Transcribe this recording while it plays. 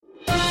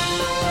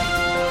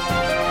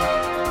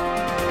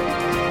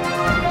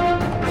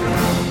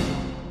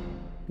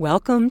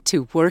Welcome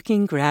to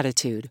Working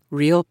Gratitude,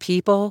 Real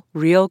People,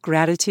 Real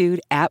Gratitude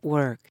at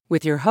Work,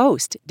 with your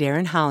host,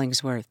 Darren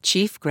Hollingsworth,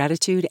 Chief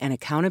Gratitude and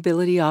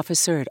Accountability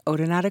Officer at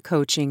Odonata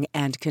Coaching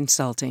and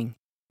Consulting.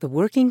 The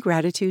Working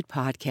Gratitude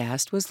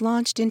podcast was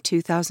launched in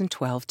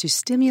 2012 to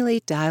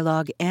stimulate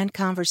dialogue and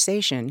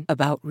conversation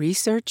about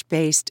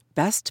research-based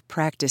best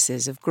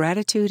practices of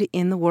gratitude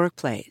in the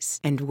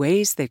workplace and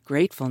ways that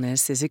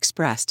gratefulness is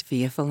expressed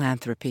via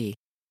philanthropy.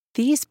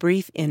 These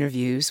brief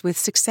interviews with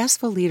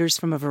successful leaders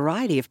from a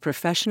variety of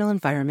professional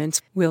environments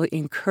will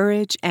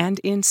encourage and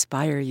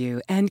inspire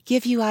you and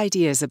give you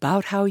ideas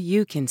about how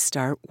you can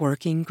start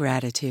working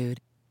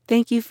gratitude.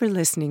 Thank you for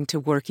listening to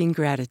Working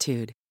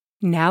Gratitude.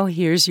 Now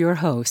here's your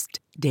host,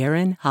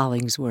 Darren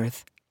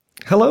Hollingsworth.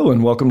 Hello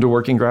and welcome to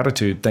Working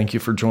Gratitude. Thank you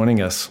for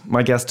joining us.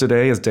 My guest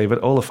today is David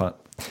Oliphant.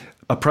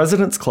 A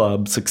President's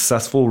Club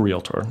successful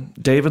realtor,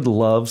 David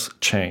loves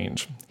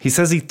change. He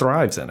says he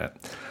thrives in it.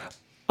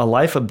 A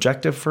life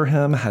objective for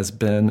him has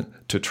been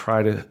to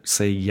try to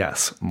say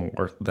yes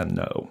more than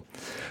no.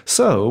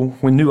 So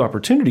when new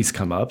opportunities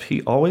come up,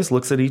 he always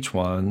looks at each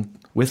one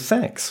with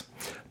thanks.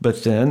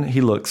 But then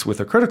he looks with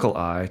a critical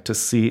eye to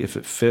see if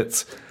it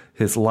fits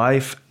his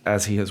life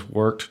as he has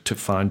worked to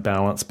find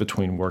balance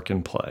between work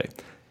and play.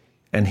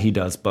 And he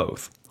does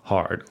both,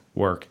 hard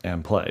work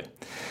and play.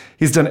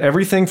 He's done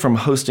everything from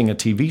hosting a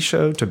TV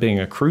show to being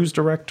a cruise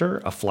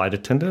director, a flight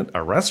attendant,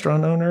 a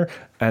restaurant owner,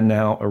 and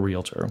now a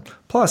realtor.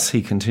 Plus,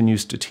 he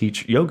continues to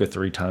teach yoga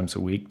 3 times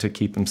a week to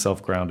keep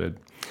himself grounded.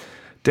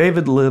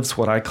 David lives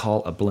what I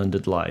call a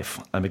blended life.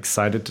 I'm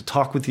excited to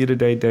talk with you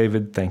today,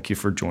 David. Thank you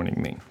for joining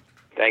me.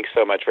 Thanks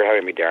so much for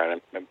having me, Darren.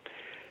 I'm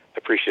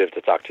appreciative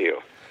to talk to you.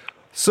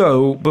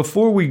 So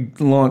before we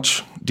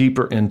launch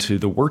deeper into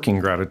the working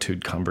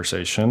gratitude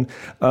conversation,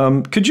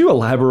 could you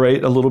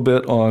elaborate a little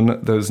bit on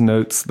those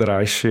notes that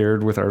I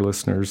shared with our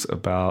listeners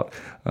about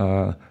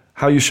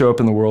how you show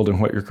up in the world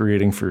and what you're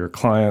creating for your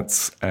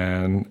clients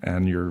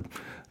and your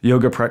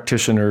yoga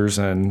practitioners,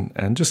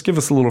 and just give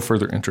us a little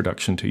further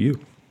introduction to you?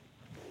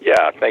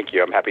 Yeah, thank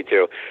you. I'm happy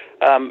to.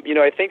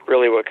 I think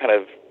really what kind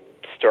of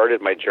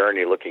started my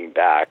journey looking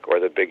back,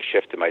 or the big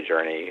shift in my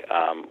journey,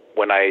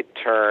 when I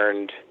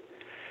turned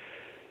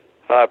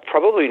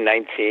probably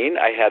 19,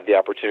 I had the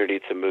opportunity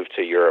to move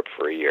to Europe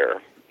for a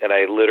year. And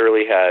I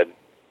literally had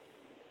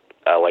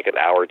like an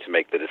hour to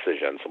make the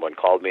decision. Someone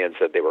called me and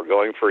said they were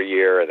going for a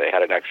year and they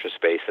had an extra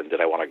space and did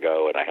I want to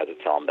go? And I had to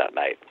tell them that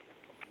night.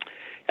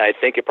 And I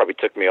think it probably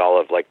took me all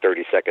of like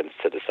 30 seconds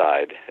to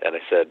decide. And I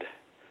said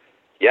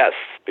yes,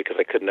 because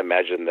I couldn't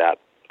imagine that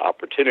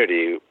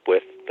opportunity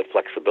with the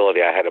flexibility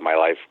I had in my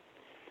life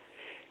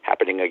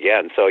happening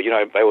again. So,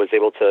 I was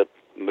able to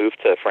moved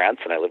to France,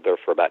 and I lived there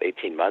for about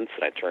 18 months,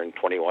 and I turned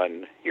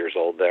 21 years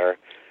old there.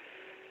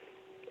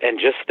 And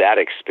just that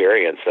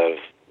experience of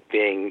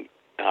being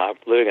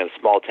living in a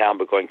small town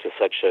but going to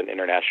such an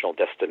international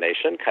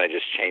destination kind of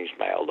just changed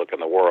my outlook on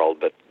the world.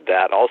 But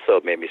that also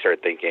made me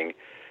start thinking,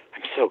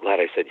 I'm so glad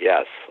I said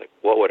yes. Like,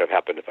 what would have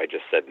happened if I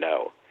just said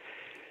no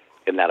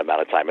in that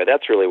amount of time? And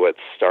that's really what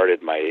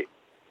started my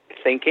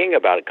thinking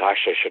about,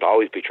 gosh, I should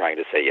always be trying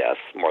to say yes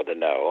more than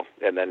no,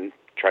 and then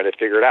trying to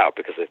figure it out,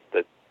 because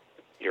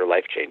your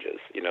life changes,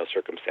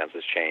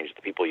 circumstances change,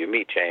 the people you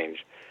meet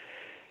change,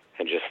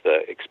 and just the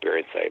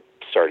experience I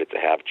started to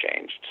have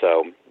changed.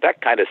 So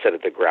that kind of set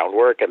the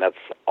groundwork, and that's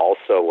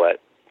also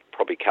what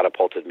probably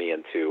catapulted me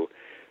into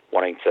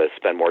wanting to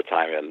spend more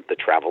time in the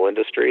travel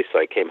industry. So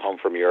I came home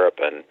from Europe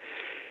and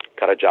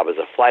got a job as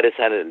a flight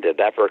attendant and did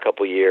that for a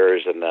couple of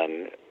years, and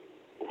then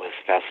was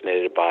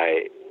fascinated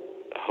by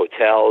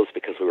hotels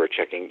because we were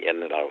checking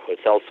in and out of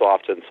hotels so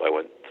often. So I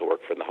went to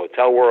work for the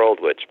hotel world,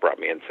 which brought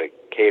me into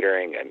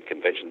catering and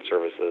convention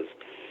services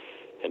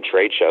and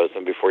trade shows.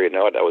 And before you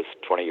know it, that was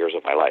 20 years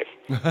of my life.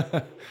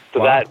 So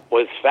wow. That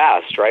was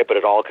fast, right? But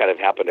it all kind of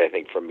happened, I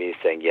think, from me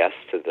saying yes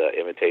to the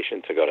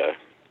invitation to go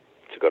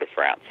to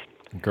France.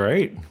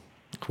 Great.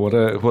 What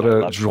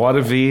a joie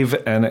de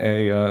vivre and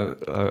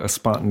a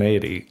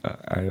spontaneity.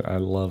 I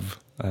love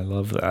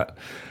that.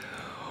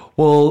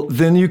 Well,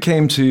 then you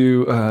came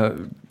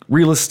to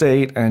real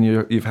estate, and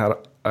you've had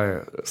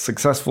a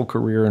successful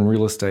career in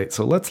real estate.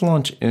 So let's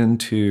launch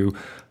into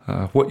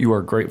what you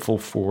are grateful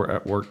for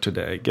at work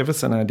today. Give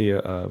us an idea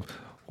of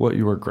what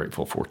you are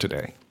grateful for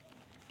today.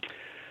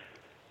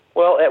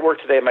 Well, at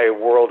work today, my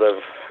world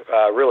of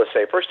real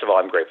estate, first of all,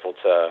 I'm grateful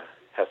to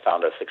have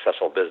found a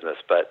successful business,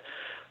 but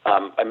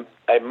I'm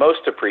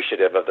most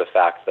appreciative of the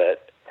fact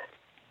that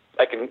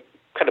I can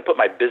kind of put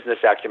my business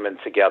acumen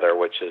together,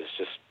 which is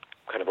just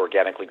kind of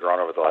organically grown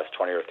over the last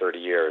 20 or 30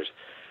 years,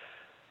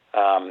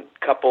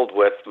 coupled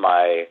with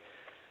my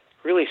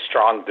really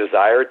strong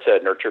desire to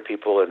nurture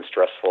people in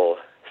stressful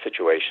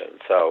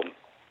situations. So,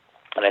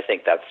 and I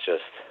think that's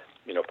just,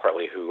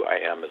 partly who I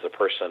am as a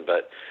person.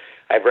 But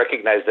I've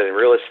recognized that in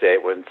real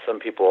estate, when some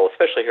people,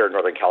 especially here in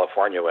Northern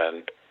California,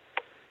 when,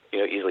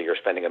 easily you're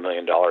spending $1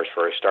 million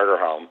for a starter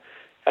home,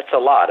 that's a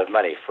lot of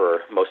money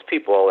for most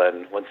people.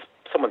 And when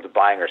someone's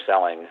buying or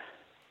selling,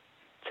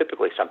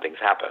 typically something's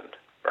happened,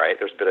 right?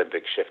 There's been a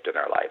big shift in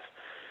our life.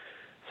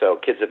 So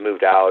kids have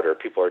moved out, or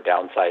people are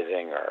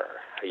downsizing, or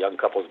a young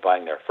couple's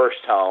buying their first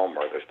home,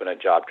 or there's been a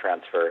job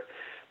transfer.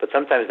 But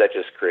sometimes that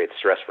just creates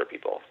stress for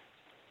people.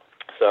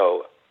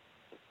 So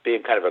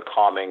being kind of a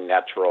calming,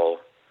 natural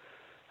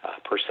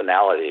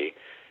personality,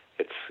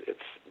 it's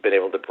been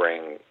able to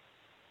bring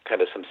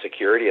kind of some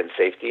security and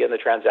safety in the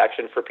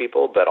transaction for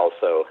people, but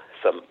also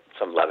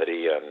some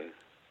levity and,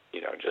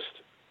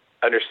 just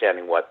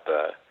understanding what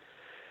the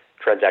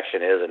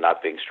transaction is and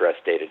not being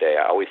stressed day to day.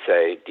 I always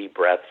say deep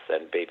breaths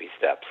and baby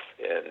steps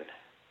in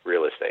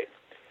real estate.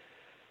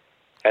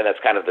 And that's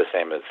kind of the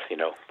same as,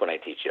 when I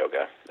teach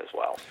yoga as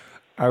well.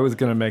 I was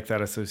going to make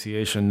that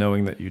association,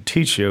 knowing that you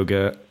teach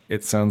yoga.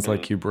 It sounds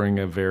like you bring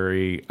a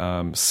very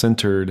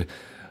centered,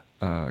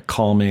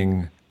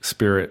 calming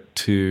spirit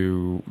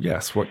to,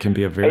 what can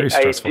be a very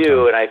stressful I do,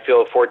 time. And I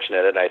feel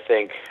fortunate. And I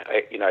think,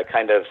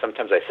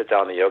 sometimes I sit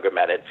down on the yoga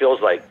mat. It feels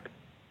like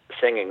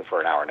singing for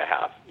an hour and a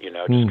half,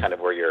 just kind of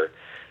where you're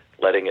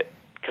letting it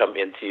come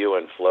into you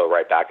and flow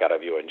right back out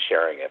of you and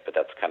sharing it. But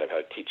that's kind of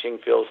how teaching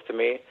feels to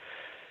me.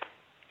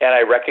 And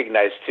I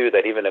recognize, too,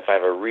 that even if I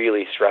have a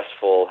really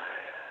stressful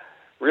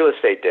real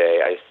estate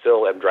day, I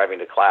still am driving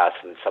to class,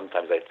 and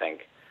sometimes I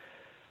think,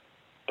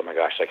 oh my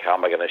gosh, how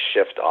am I going to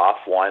shift off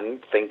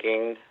one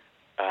thinking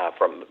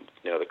from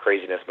the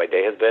craziness my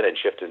day has been and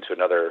shift into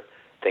another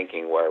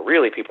thinking where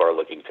really people are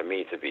looking to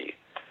me to be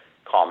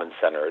calm and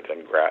centered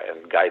and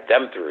guide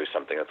them through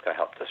something that's going to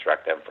help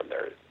distract them from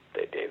their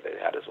day they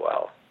had as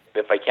well.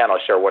 If I can, I'll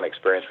share one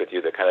experience with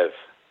you that kind of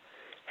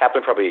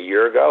happened probably a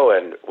year ago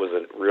and was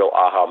a real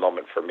aha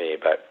moment for me.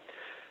 But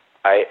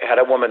I had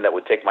a woman that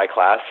would take my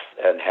class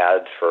and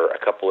had for a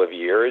couple of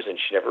years, and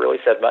she never really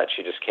said much.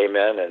 She just came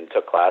in and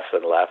took class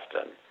and left,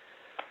 and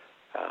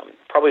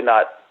probably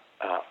not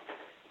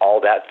all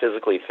that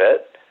physically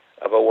fit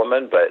of a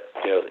woman, but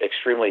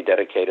extremely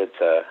dedicated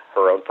to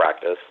her own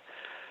practice.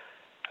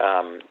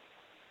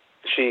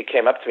 She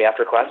came up to me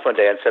after class one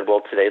day and said,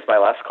 well, today's my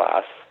last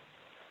class.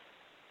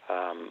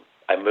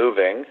 I'm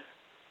moving.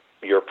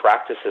 Your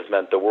practice has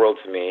meant the world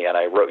to me, and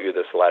I wrote you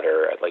this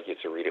letter. I'd like you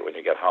to read it when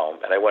you get home.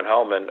 And I went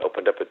home and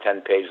opened up a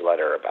 10-page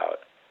letter about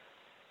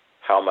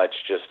how much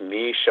just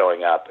me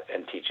showing up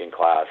and teaching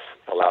class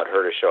allowed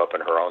her to show up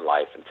in her own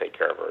life and take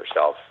care of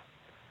herself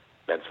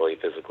mentally,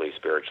 physically,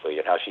 spiritually,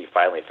 and how she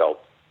finally felt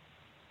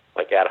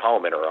like at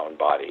home in her own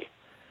body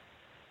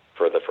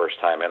for the first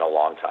time in a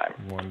long time.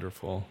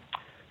 Wonderful.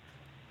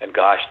 And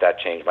gosh, that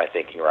changed my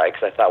thinking, right?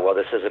 Because I thought, well,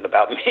 this isn't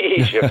about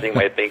me shifting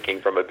my thinking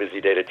from a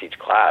busy day to teach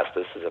class.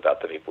 This is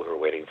about the people who are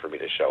waiting for me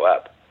to show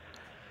up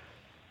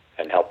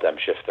and help them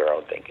shift their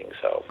own thinking.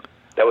 So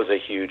that was a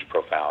huge,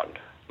 profound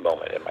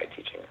moment in my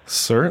teaching.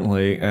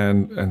 Certainly,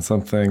 and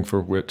something for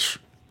which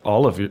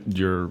all of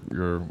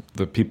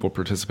the people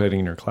participating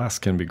in your class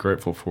can be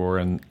grateful for,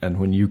 and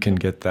when you can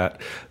get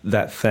that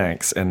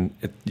thanks. And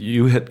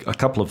you hit a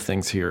couple of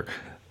things here.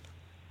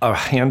 A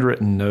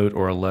handwritten note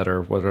or a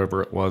letter,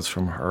 whatever it was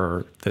from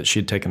her, that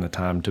she'd taken the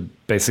time to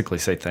basically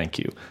say thank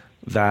you.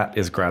 That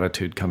is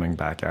gratitude coming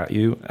back at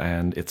you,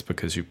 and it's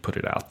because you put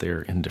it out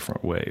there in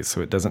different ways.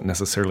 So it doesn't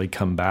necessarily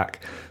come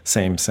back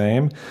same,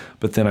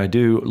 but then I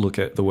do look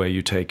at the way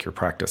you take your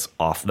practice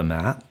off the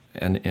mat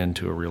and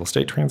into a real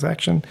estate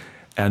transaction,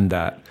 and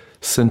that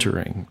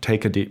centering,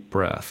 take a deep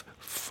breath,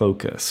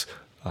 focus,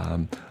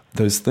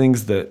 those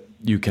things that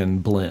you can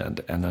blend.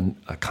 And then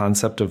a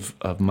concept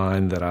of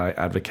mine that I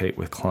advocate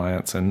with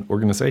clients and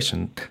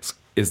organizations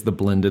is the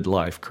blended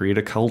life. Create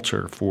a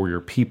culture for your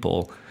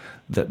people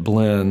that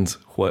blends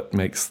what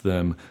makes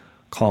them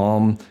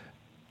calm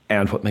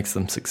and what makes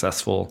them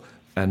successful,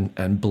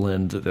 and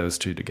blend those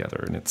two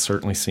together. And it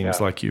certainly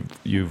seems like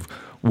you've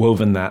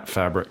woven that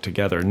fabric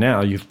together.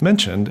 Now, you've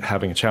mentioned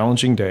having a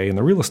challenging day in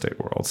the real estate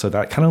world. So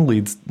that kind of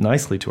leads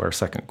nicely to our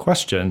second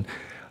question.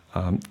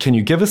 Can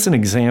you give us an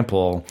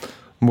example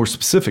more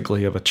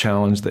specifically of a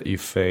challenge that you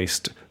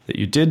faced, that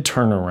you did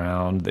turn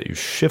around, that you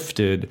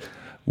shifted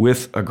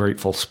with a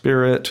grateful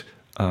spirit,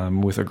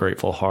 with a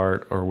grateful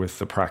heart, or with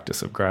the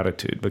practice of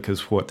gratitude?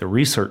 Because what the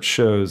research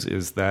shows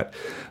is that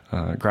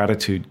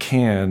gratitude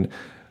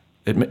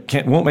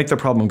won't make the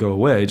problem go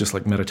away, just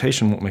like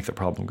meditation won't make the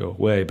problem go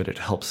away, but it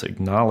helps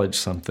acknowledge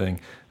something.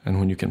 And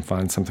when you can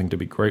find something to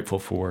be grateful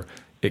for,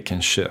 it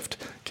can shift.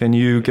 Can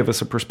you give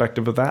us a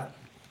perspective of that?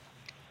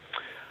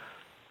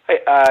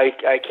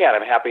 I can.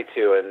 I'm happy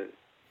to.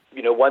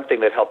 And, one thing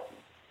that helped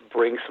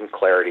bring some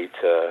clarity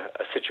to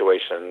a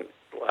situation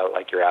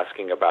like you're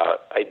asking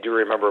about, I do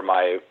remember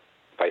my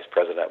vice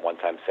president one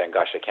time saying,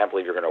 gosh, I can't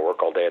believe you're going to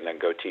work all day and then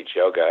go teach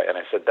yoga. And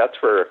I said,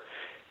 that's where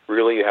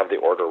really you have the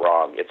order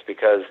wrong. It's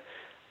because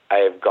I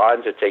have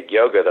gone to take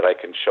yoga that I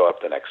can show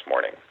up the next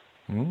morning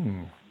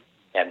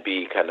and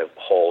be kind of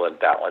whole and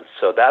balanced.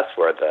 So that's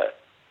where the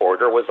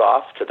order was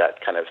off to that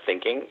kind of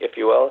thinking, if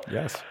you will.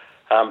 Yes.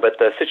 But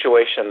the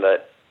situation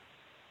that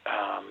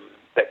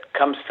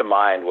comes to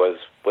mind was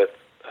with,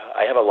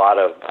 I have a lot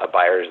of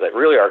buyers that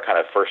really are kind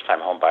of first-time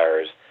home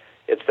buyers.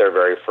 It's their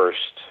very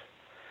first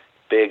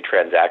big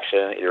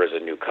transaction, either as a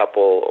new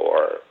couple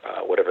or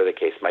whatever the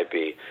case might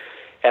be.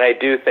 And I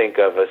do think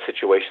of a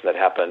situation that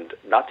happened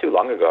not too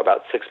long ago,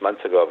 about 6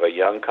 months ago, of a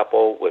young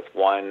couple with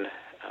one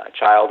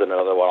child and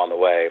another one on the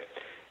way.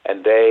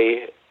 And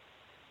they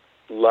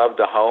loved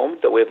a home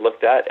that we had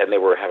looked at, and they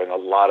were having a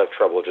lot of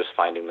trouble just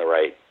finding the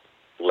right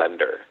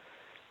lender.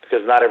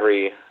 Because not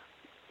every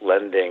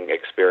lending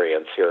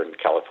experience here in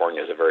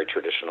California is a very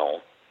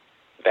traditional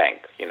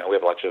bank. You know, we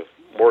have lots of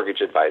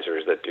mortgage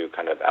advisors that do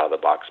kind of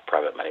out-of-the-box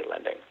private money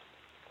lending.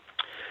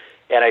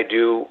 And I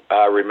do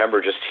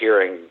remember just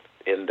hearing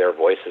in their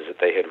voices that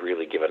they had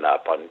really given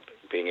up on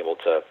being able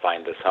to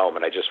find this home,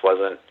 and I just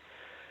wasn't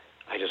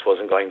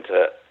going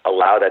to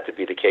allow that to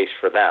be the case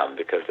for them,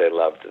 because they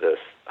loved this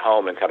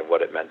home and kind of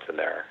what it meant in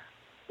their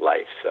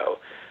life. So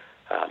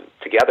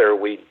together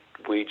we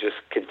just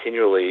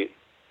continually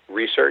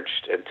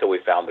researched until we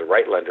found the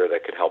right lender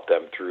that could help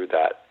them through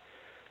that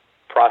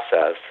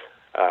process.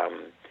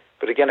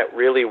 But again, it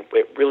really,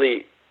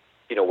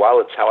 you know, while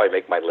it's how I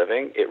make my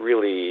living, it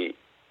really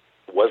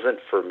wasn't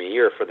for me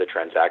or for the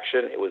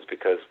transaction. It was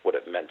because what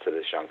it meant to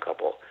this young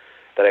couple,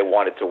 that I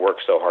wanted to work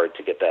so hard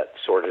to get that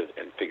sorted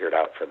and figured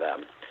out for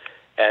them.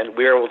 And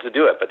we were able to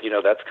do it. But, you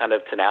know, that's kind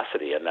of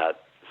tenacity, and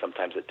that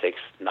sometimes it takes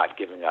not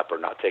giving up or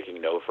not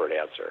taking no for an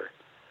answer.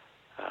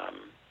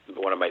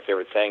 One of my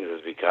favorite sayings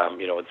has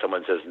become, you know, when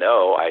someone says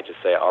no, I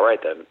just say, all right,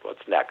 then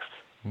what's next?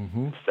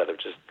 Instead of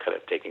just kind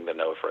of taking the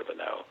no for the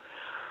no.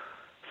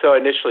 So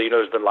initially, you know,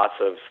 there's been lots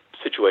of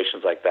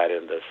situations like that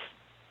in this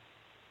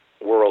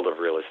world of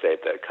real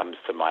estate that comes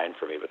to mind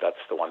for me, but that's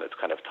the one that's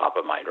kind of top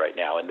of mind right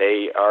now. And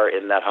they are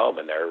in that home,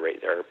 and they're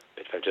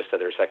just had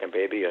their second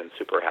baby, and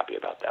super happy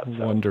about that.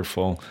 So.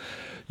 Wonderful.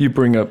 You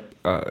bring up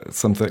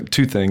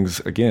two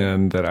things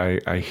again that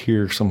I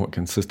hear somewhat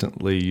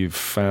consistently. You've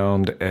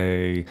found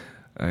a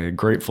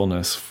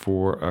gratefulness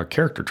for a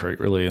character trait,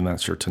 really, and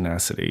that's your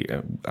tenacity.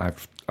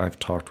 I've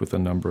talked with a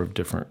number of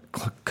different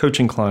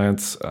coaching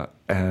clients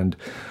and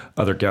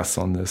other guests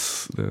on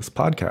this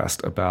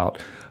podcast about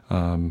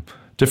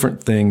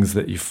different things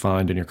that you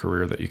find in your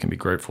career that you can be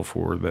grateful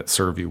for that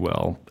serve you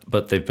well,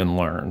 but they've been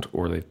learned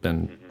or they've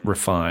been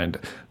refined.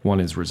 One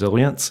is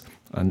resilience,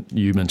 and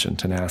you mentioned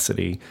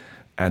tenacity,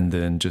 and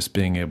then just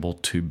being able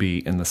to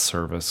be in the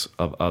service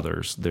of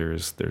others.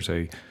 There's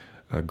a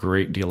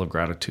great deal of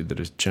gratitude that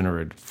is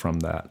generated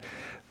from that.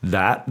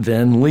 That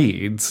then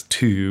leads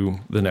to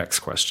the next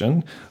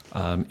question,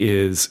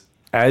 is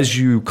as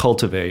you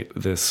cultivate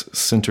this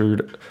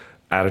centered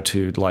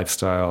attitude,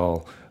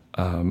 lifestyle,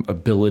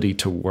 ability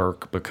to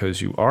work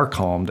because you are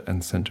calmed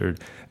and centered,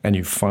 and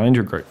you find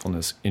your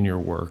gratefulness in your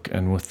work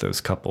and with those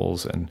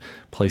couples and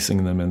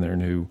placing them in their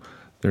new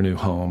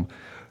home,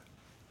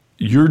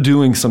 you're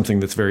doing something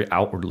that's very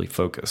outwardly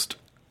focused.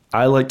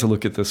 I like to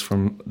look at this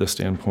from the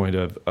standpoint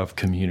of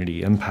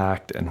community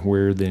impact and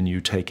where then you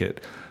take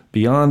it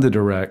beyond the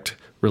direct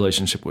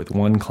relationship with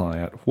one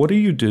client. What are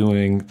you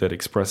doing that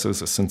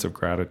expresses a sense of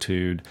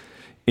gratitude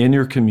in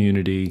your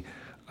community,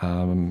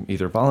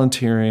 either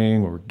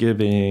volunteering or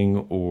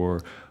giving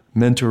or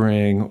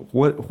mentoring?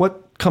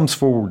 What comes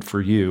forward for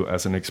you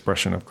as an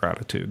expression of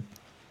gratitude?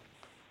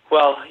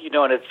 Well, you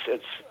know, and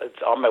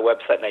it's on my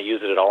website, and I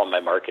use it at all in my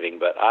marketing.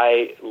 But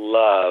I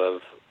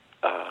love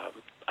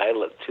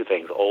two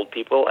things: old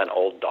people and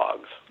old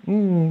dogs.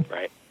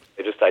 Right?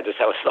 I just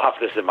have a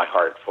softness in my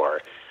heart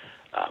for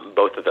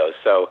both of those.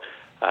 So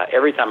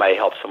every time I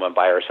help someone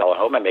buy or sell a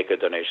home, I make a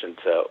donation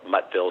to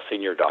Muttville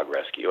Senior Dog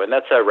Rescue, and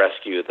that's a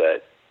rescue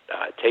that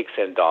takes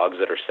in dogs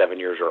that are 7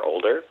 years or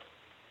older,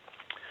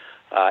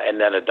 and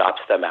then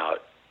adopts them out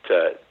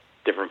to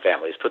different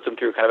families, puts them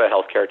through kind of a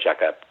healthcare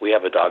checkup. We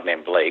have a dog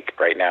named Blake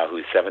right now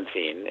who's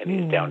 17, and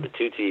he's down to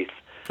 2 teeth.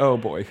 Oh,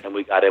 boy. And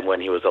we got him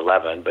when he was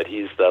 11, but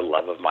he's the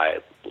love of my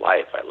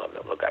life. I love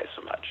that little guy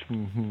so much.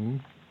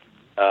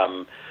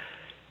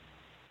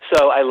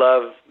 So I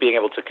love being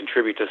able to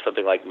contribute to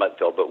something like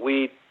Muttville, but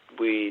we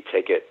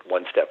take it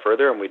one step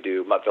further, and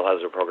Muttville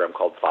has a program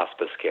called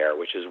hospice care,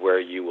 which is where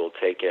you will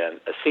take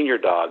in a senior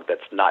dog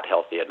that's not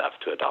healthy enough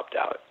to adopt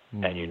out,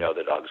 and you know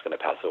the dog's going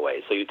to pass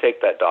away. So you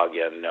take that dog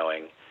in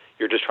knowing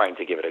you're just trying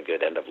to give it a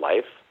good end of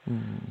life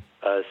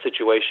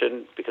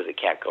situation, because it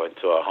can't go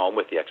into a home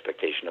with the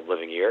expectation of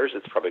living years.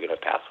 It's probably going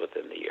to pass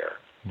within the year.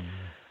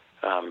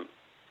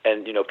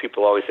 And, you know,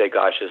 people always say,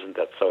 gosh, isn't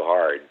that so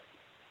hard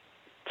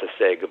to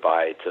say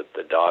goodbye to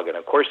the dog? And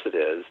of course it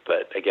is,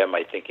 but again,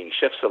 my thinking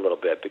shifts a little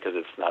bit, because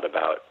it's not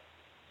about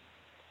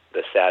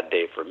the sad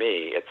day for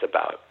me. It's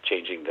about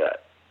changing the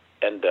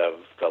end of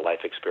the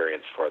life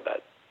experience for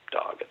that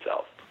dog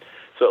itself.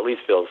 So at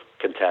least feels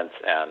content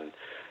and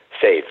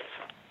safe,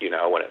 you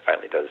know, when it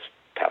finally does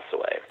pass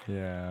away.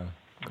 Yeah.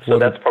 So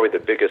that's probably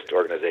the biggest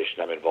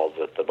organization I'm involved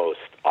with the most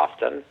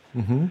often.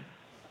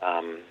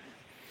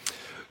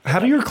 How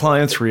do your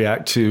clients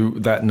react to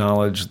that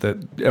knowledge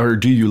or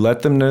do you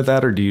let them know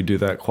that, or do you do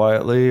that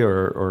quietly,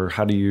 or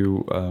how do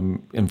you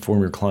inform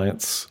your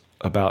clients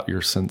about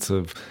your sense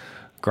of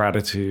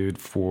gratitude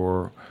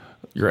for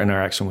your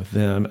interaction with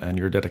them and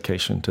your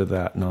dedication to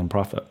that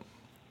nonprofit?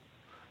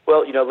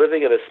 Well, you know,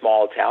 living in a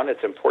small town,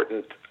 it's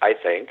important, I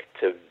think,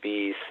 to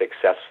be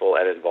successful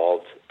and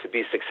involved to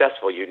be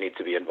successful, you need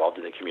to be involved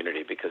in the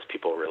community because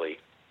people really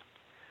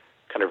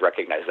kind of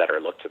recognize that or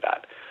look to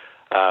that.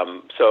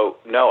 So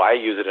no, I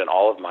use it in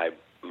all of my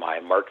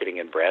marketing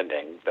and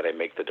branding, that I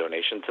make the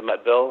donation to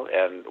Metville,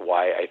 and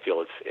why I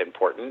feel it's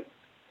important.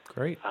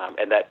 Great.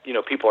 And that,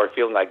 people are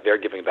feeling like they're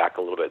giving back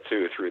a little bit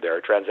too through their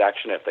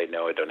transaction if they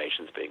know a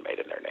donation's being made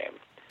in their name.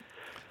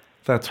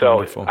 That's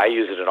wonderful. So I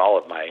use it in all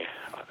of my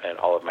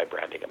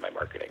branding and my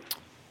marketing.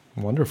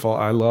 Wonderful.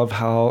 I love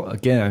how,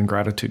 again,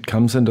 gratitude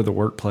comes into the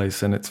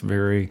workplace and it's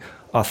very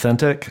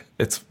authentic.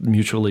 It's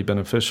mutually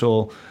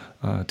beneficial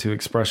to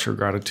express your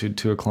gratitude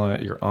to a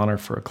client, your honor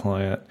for a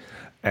client,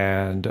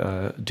 and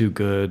do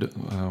good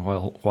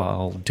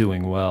while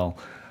doing well.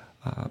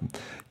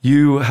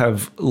 You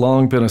have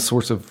long been a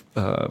source of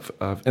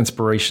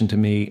inspiration to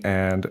me,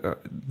 and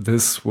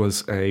this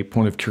was a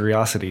point of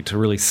curiosity to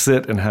really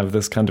sit and have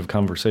this kind of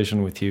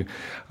conversation with you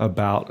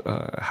about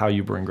how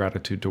you bring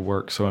gratitude to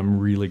work. So I'm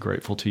really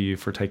grateful to you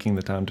for taking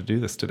the time to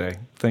do this today.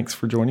 Thanks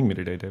for joining me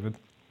today, David.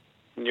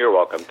 You're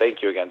welcome.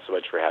 Thank you again so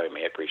much for having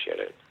me. I appreciate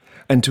it.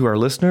 And to our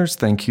listeners,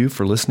 thank you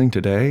for listening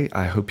today.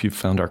 I hope you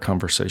found our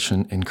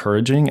conversation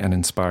encouraging and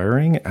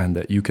inspiring, and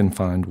that you can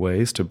find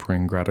ways to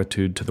bring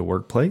gratitude to the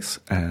workplace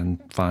and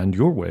find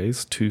your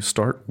ways to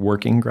start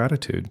working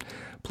gratitude.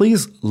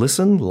 Please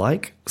listen,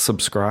 like,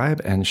 subscribe,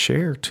 and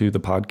share to the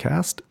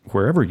podcast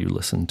wherever you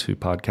listen to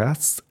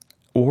podcasts,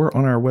 or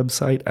on our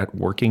website at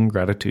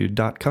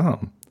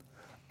workinggratitude.com.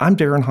 I'm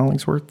Darren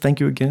Hollingsworth.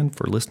 Thank you again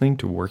for listening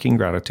to Working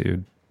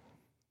Gratitude.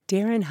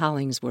 Darren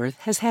Hollingsworth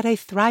has had a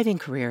thriving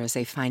career as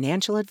a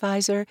financial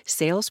advisor,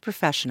 sales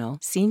professional,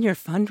 senior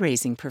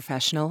fundraising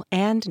professional,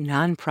 and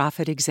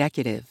nonprofit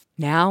executive.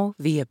 Now,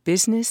 via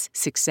business,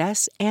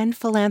 success, and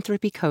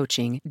philanthropy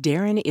coaching,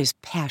 Darren is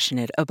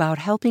passionate about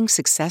helping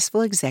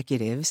successful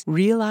executives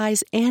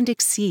realize and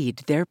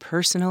exceed their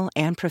personal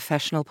and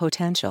professional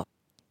potential.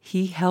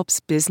 He helps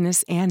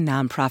business and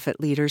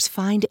nonprofit leaders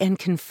find and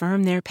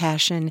confirm their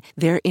passion,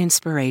 their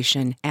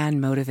inspiration,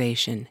 and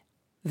motivation.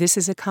 This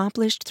is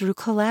accomplished through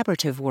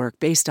collaborative work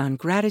based on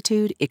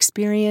gratitude,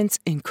 experience,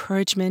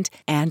 encouragement,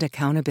 and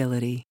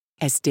accountability.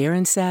 As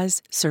Darren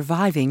says,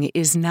 surviving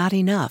is not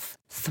enough.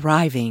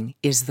 Thriving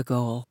is the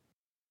goal.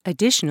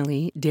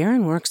 Additionally,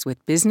 Darren works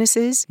with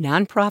businesses,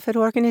 nonprofit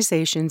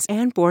organizations,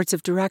 and boards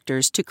of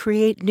directors to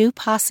create new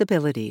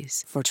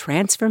possibilities for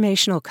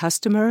transformational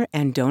customer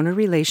and donor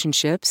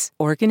relationships,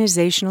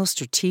 organizational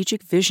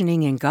strategic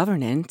visioning and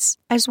governance,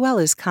 as well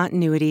as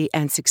continuity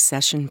and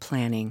succession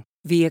planning.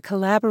 Via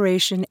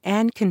collaboration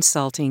and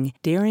consulting,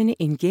 Darren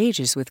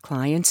engages with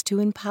clients to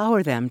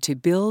empower them to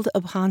build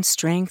upon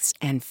strengths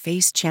and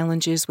face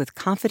challenges with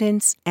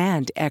confidence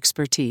and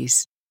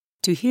expertise.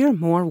 To hear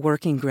more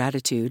Working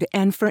Gratitude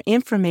and for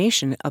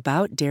information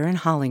about Darren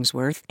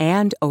Hollingsworth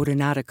and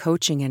Odonata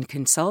Coaching and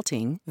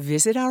Consulting,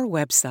 visit our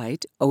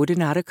website,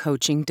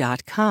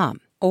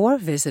 odonatacoaching.com, or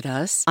visit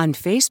us on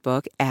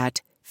Facebook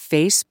at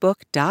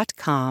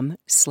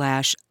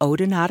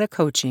facebook.com/Odonata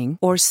Coaching,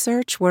 or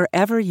search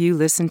wherever you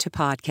listen to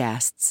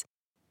podcasts.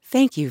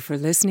 Thank you for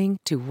listening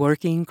to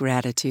Working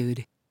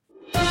Gratitude.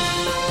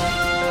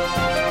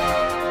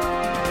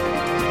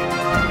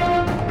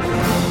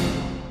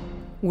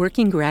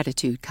 Working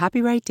Gratitude,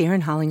 copyright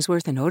Darren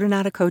Hollingsworth and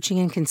Odonata Coaching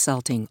and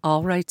Consulting,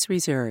 all rights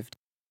reserved.